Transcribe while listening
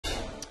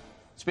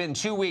It's been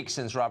 2 weeks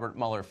since Robert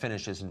Mueller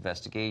finished his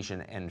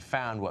investigation and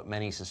found what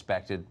many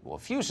suspected, well, a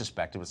few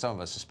suspected, but some of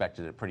us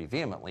suspected it pretty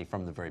vehemently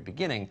from the very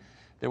beginning.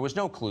 There was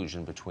no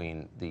collusion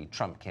between the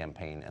Trump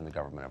campaign and the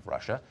government of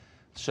Russia.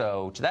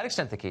 So to that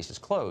extent, the case is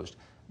closed.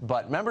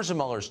 But members of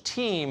Mueller's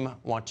team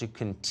want to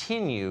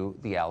continue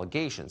the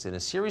allegations. In a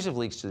series of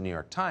leaks to the New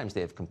York Times,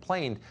 they have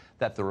complained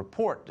that the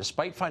report,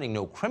 despite finding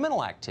no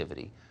criminal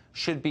activity,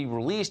 should be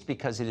released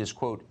because it is,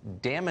 quote,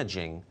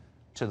 damaging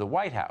to the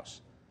White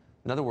House.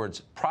 In other words,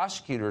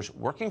 prosecutors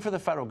working for the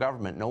federal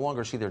government no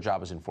longer see their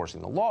job as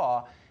enforcing the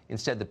law.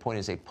 Instead, the point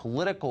is a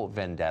political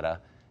vendetta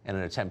and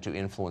an attempt to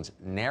influence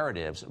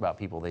narratives about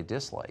people they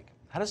dislike.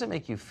 How does it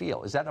make you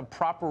feel? Is that a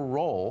proper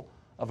role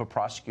of a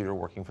prosecutor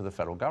working for the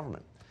federal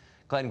government?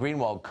 Glenn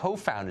Greenwald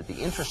co-founded The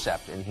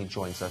Intercept, and he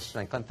joins us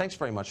tonight. Glenn, thanks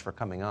very much for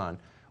coming on.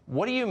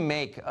 What do you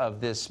make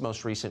of this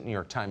most recent New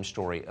York Times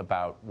story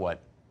about what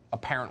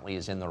apparently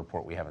is in the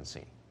report we haven't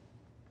seen?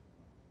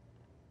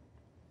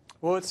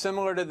 Well, it's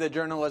similar to the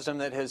journalism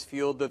that has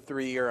fueled the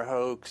 3-year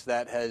hoax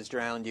that has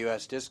drowned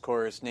U.S.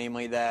 discourse,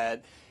 namely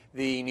that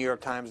the New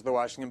York Times, the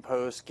Washington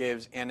Post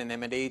gives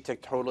anonymity to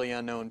totally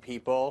unknown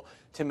people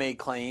to make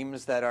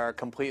claims that are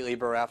completely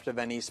bereft of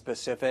any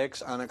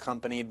specifics,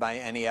 unaccompanied by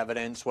any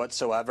evidence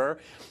whatsoever,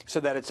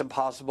 so that it's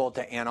impossible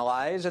to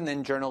analyze. And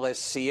then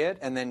journalists see it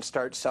and then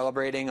start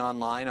celebrating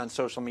online on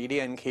social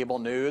media and cable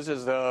news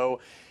as though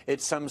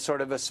it's some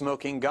sort of a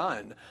smoking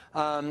gun.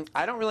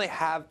 I don't really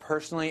have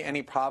personally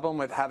any problem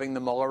with having the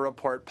Mueller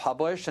report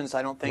published, since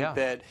I don't think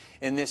that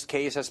in this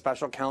case a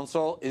special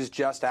counsel is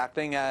just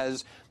acting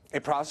as a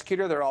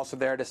prosecutor. They're also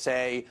there to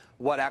say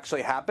what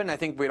actually happened. I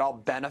think we'd all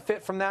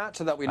benefit from that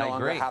so that we no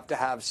longer have to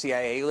have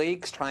CIA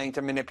leaks trying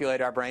to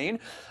manipulate our brain.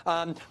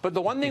 But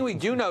the one thing we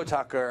do know,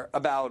 Tucker,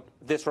 about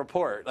this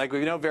report, like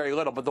we know very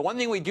little, but the one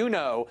thing we do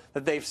know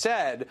that they've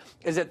said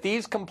is that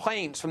these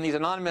complaints from these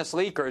anonymous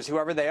leakers,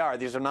 whoever they are,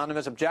 these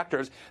anonymous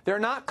objectors, they're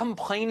not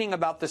complaining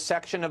about the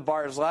section of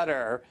Barr's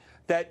letter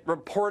that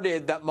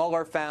reported that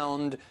Mueller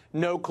found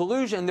no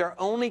collusion. They're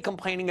only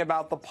complaining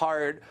about the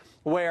part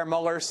where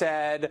Mueller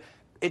said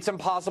it's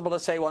impossible to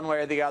say one way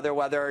or the other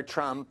whether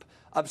Trump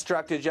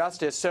obstructed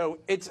justice. So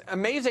it's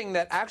amazing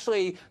that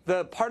actually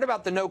the part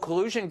about the no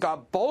collusion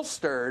got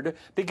bolstered,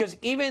 because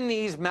even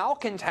these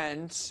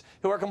malcontents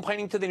who are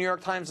complaining to the New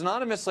York Times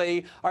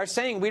anonymously are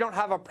saying we don't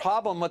have a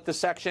problem with the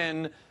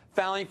section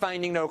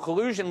finding no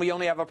collusion. We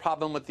only have a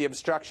problem with the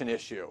obstruction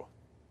issue.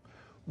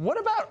 What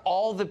about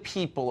all the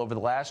people over the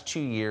last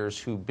 2 years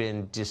who've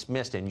been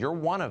dismissed, and you're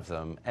one of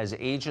them, as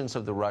agents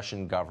of the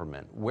Russian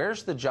government?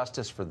 Where's the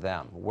justice for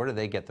them? Where do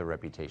they get their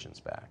reputations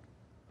back?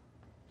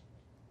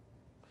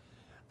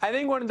 I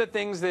think one of the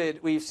things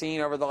that we've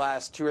seen over the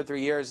last 2 or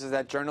 3 years is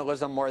that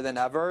journalism, more than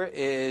ever,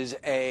 is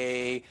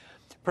a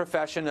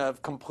profession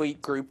of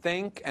complete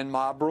groupthink and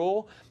mob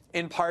rule,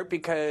 in part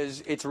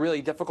because it's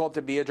really difficult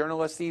to be a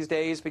journalist these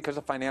days because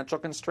of financial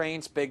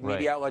constraints. Big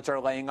media outlets are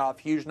laying off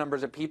huge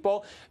numbers of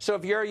people. So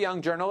if you're a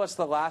young journalist,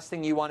 the last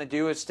thing you want to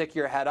do is stick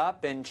your head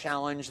up and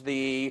challenge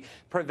the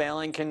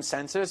prevailing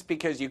consensus,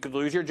 because you could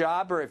lose your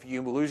job, or if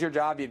you lose your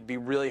job, it'd be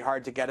really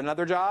hard to get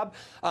another job.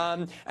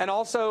 And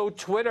also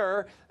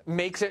Twitter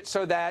makes it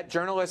so that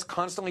journalists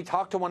constantly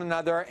talk to one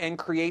another and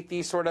create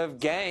these sort of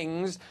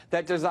gangs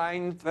that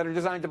are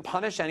designed to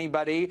punish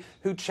anybody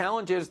who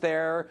challenges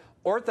their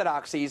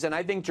orthodoxies. And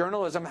I think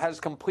journalism has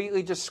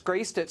completely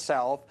disgraced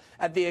itself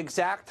at the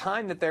exact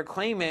time that they're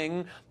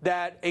claiming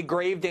that a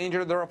grave danger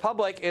to the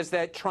republic is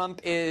that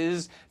Trump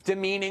is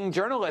demeaning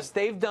journalists.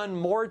 They've done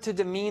more to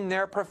demean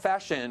their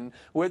profession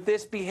with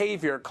this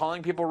behavior,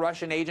 calling people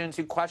Russian agents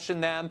who question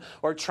them,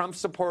 or Trump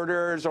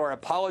supporters, or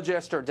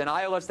apologists, or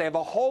denialists. They have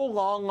a whole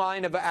long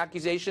line of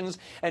accusations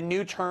and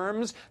new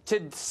terms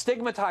to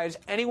stigmatize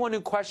anyone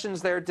who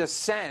questions their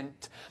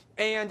dissent.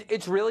 And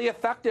it's really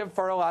effective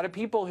for a lot of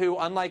people who,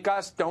 unlike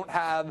us, don't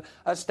have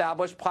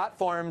established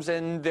platforms,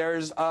 and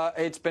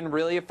it's been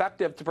really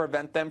effective to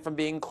prevent them from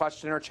being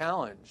questioned or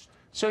challenged.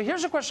 So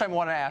here's a question I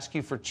want to ask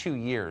you for 2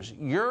 years.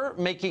 You're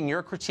making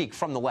your critique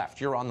from the left.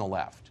 You're on the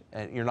left,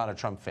 and you're not a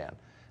Trump fan.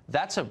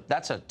 That's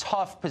a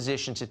tough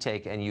position to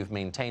take, and you've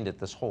maintained it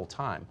this whole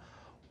time.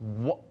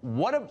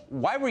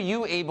 Why were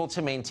you able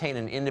to maintain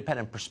an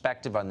independent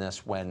perspective on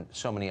this when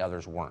so many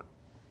others weren't?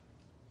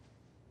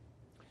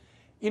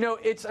 You know,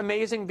 it's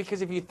amazing,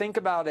 because if you think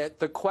about it,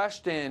 the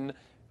question,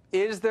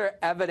 is there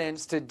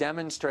evidence to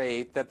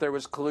demonstrate that there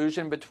was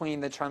collusion between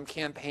the Trump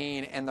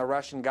campaign and the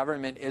Russian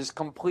government, is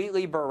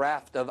completely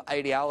bereft of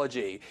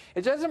ideology.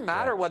 It doesn't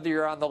matter whether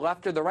you're on the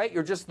left or the right.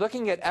 You're just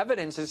looking at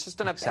evidence. It's just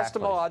an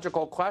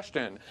epistemological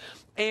question.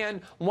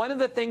 And one of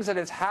the things that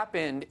has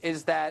happened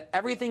is that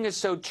everything is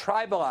so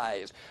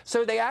tribalized.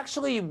 So they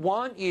actually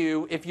want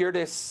you, if you're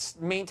to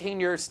maintain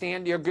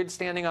your good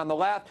standing on the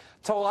left,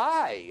 to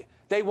lie.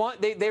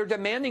 They're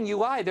demanding you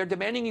lie. They're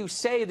demanding you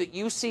say that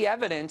you see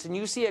evidence and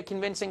you see a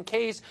convincing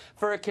case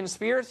for a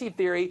conspiracy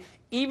theory,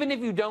 even if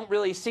you don't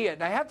really see it.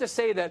 And I have to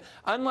say that,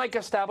 unlike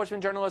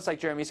establishment journalists like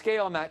Jeremy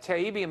Scale, Matt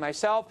Taibbi, and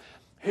myself,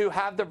 who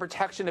have the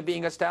protection of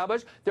being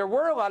established. There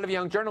were a lot of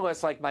young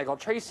journalists like Michael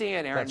Tracy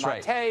and Aaron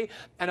Mate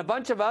and a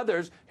bunch of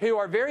others who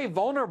are very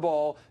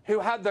vulnerable, who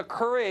have the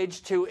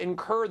courage to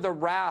incur the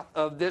wrath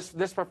of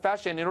this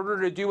profession in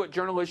order to do what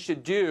journalists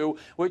should do,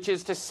 which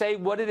is to say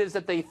what it is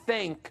that they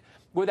think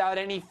without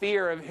any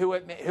fear of who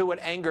it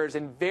angers,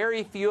 and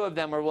very few of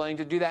them are willing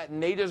to do that,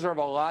 and they deserve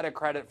a lot of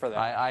credit for that.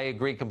 I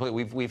agree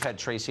completely. We've had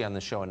Tracy on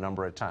the show a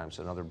number of times,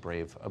 another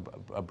brave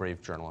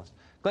journalist.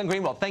 Glenn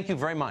Greenwald, thank you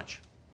very much.